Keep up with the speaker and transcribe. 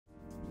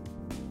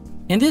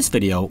In this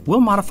video, we'll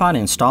modify and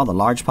install the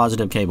large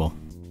positive cable.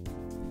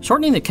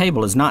 Shortening the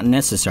cable is not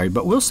necessary,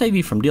 but will save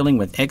you from dealing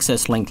with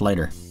excess length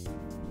later.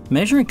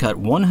 Measure and cut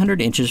 100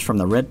 inches from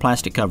the red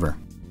plastic cover.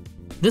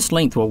 This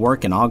length will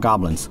work in all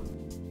Goblins.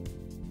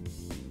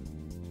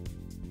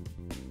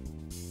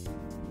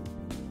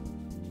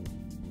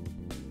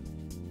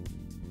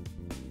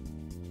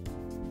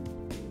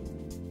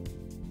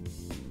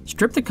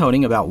 Strip the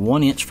coating about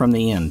 1 inch from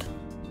the end.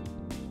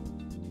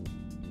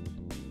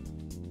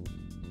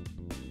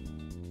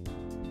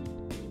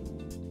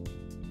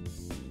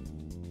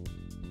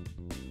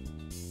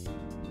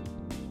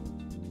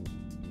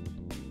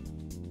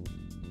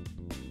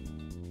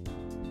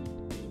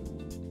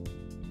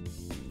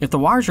 If the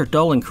wires are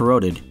dull and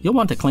corroded, you'll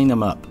want to clean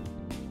them up.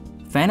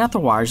 Fan out the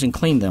wires and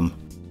clean them.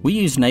 We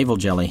use navel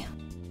jelly.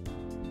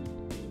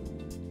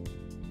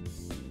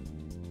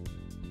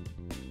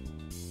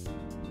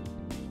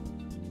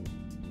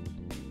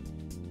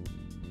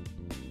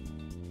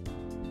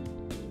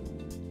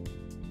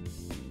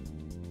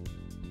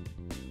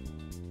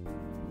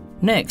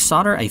 Next,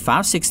 solder a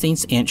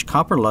 5/16 inch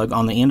copper lug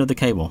on the end of the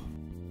cable.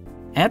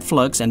 Add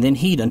flux and then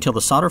heat until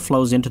the solder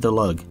flows into the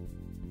lug.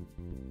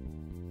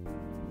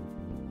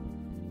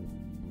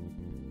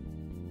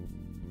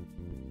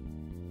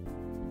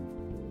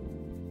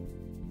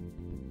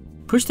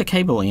 Push the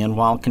cable in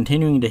while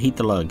continuing to heat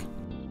the lug.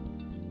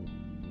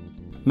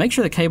 Make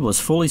sure the cable is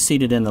fully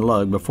seated in the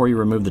lug before you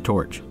remove the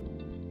torch.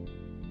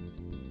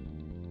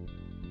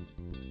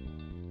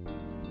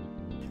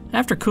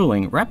 After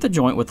cooling, wrap the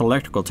joint with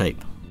electrical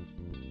tape.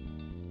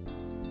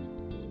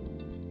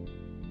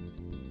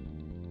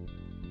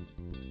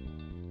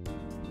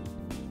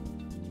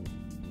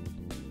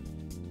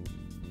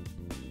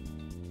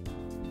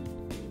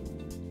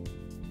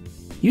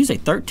 Use a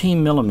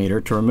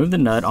 13mm to remove the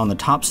nut on the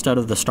top stud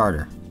of the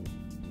starter.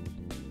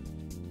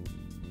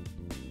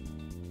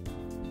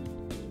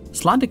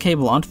 Slide the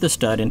cable onto the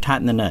stud and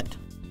tighten the nut.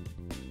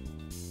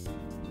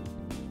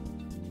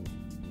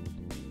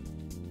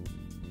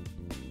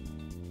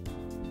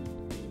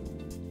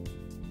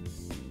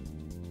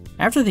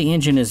 After the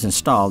engine is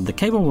installed, the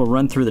cable will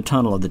run through the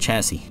tunnel of the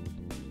chassis.